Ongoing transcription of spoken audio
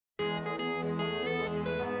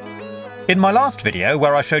In my last video,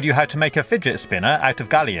 where I showed you how to make a fidget spinner out of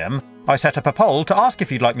gallium, I set up a poll to ask if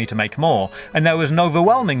you'd like me to make more, and there was an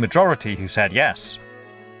overwhelming majority who said yes.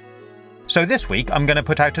 So this week I'm going to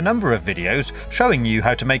put out a number of videos showing you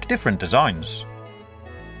how to make different designs.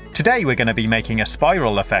 Today we're going to be making a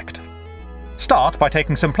spiral effect. Start by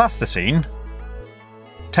taking some plasticine,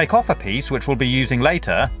 take off a piece which we'll be using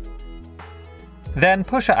later, then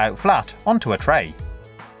push it out flat onto a tray.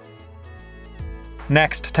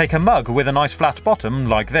 Next, take a mug with a nice flat bottom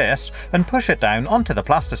like this and push it down onto the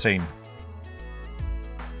plasticine.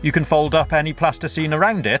 You can fold up any plasticine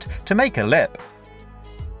around it to make a lip.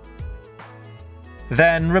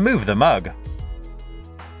 Then remove the mug.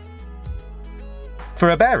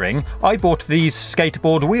 For a bearing, I bought these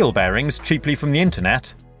skateboard wheel bearings cheaply from the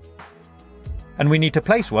internet, and we need to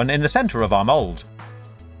place one in the centre of our mould.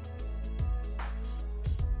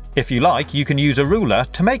 If you like, you can use a ruler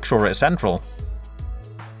to make sure it's central.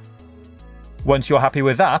 Once you're happy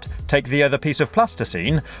with that, take the other piece of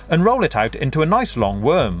plasticine and roll it out into a nice long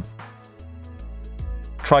worm.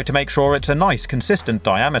 Try to make sure it's a nice consistent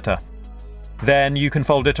diameter. Then you can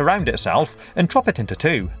fold it around itself and chop it into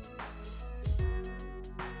two.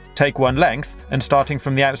 Take one length and, starting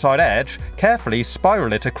from the outside edge, carefully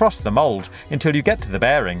spiral it across the mould until you get to the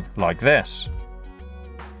bearing, like this.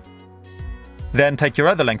 Then take your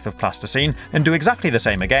other length of plasticine and do exactly the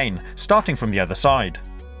same again, starting from the other side.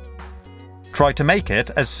 Try to make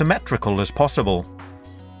it as symmetrical as possible.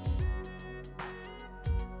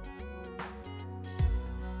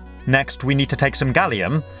 Next, we need to take some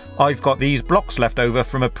gallium. I've got these blocks left over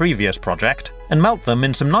from a previous project, and melt them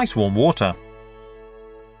in some nice warm water.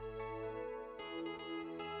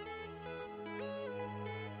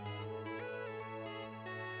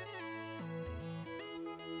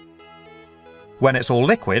 When it's all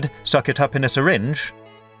liquid, suck it up in a syringe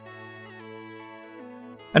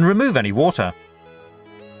and remove any water.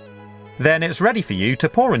 Then it's ready for you to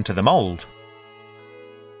pour into the mould.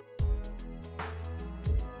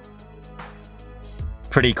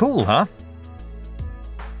 Pretty cool, huh?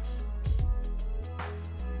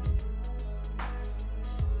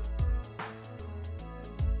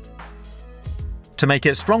 To make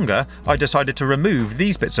it stronger, I decided to remove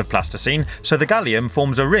these bits of plasticine so the gallium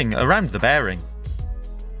forms a ring around the bearing.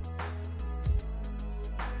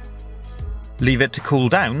 Leave it to cool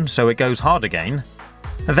down so it goes hard again,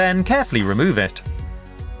 then carefully remove it.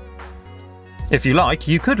 If you like,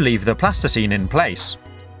 you could leave the plasticine in place,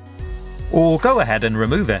 or go ahead and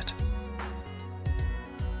remove it.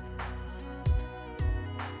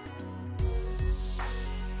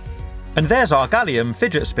 And there's our gallium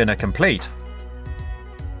fidget spinner complete.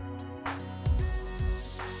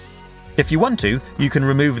 If you want to, you can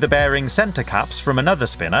remove the bearing centre caps from another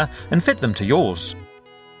spinner and fit them to yours.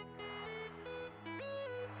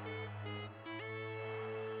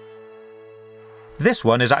 This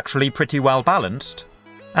one is actually pretty well balanced,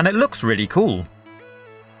 and it looks really cool.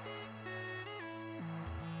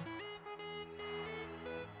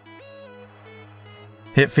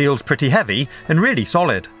 It feels pretty heavy and really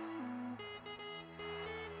solid.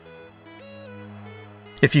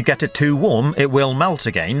 If you get it too warm, it will melt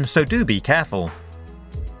again, so do be careful.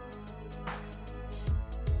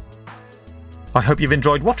 I hope you've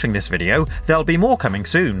enjoyed watching this video. There'll be more coming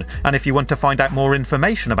soon, and if you want to find out more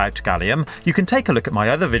information about gallium, you can take a look at my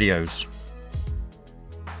other videos.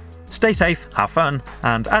 Stay safe, have fun,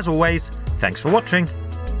 and as always, thanks for watching.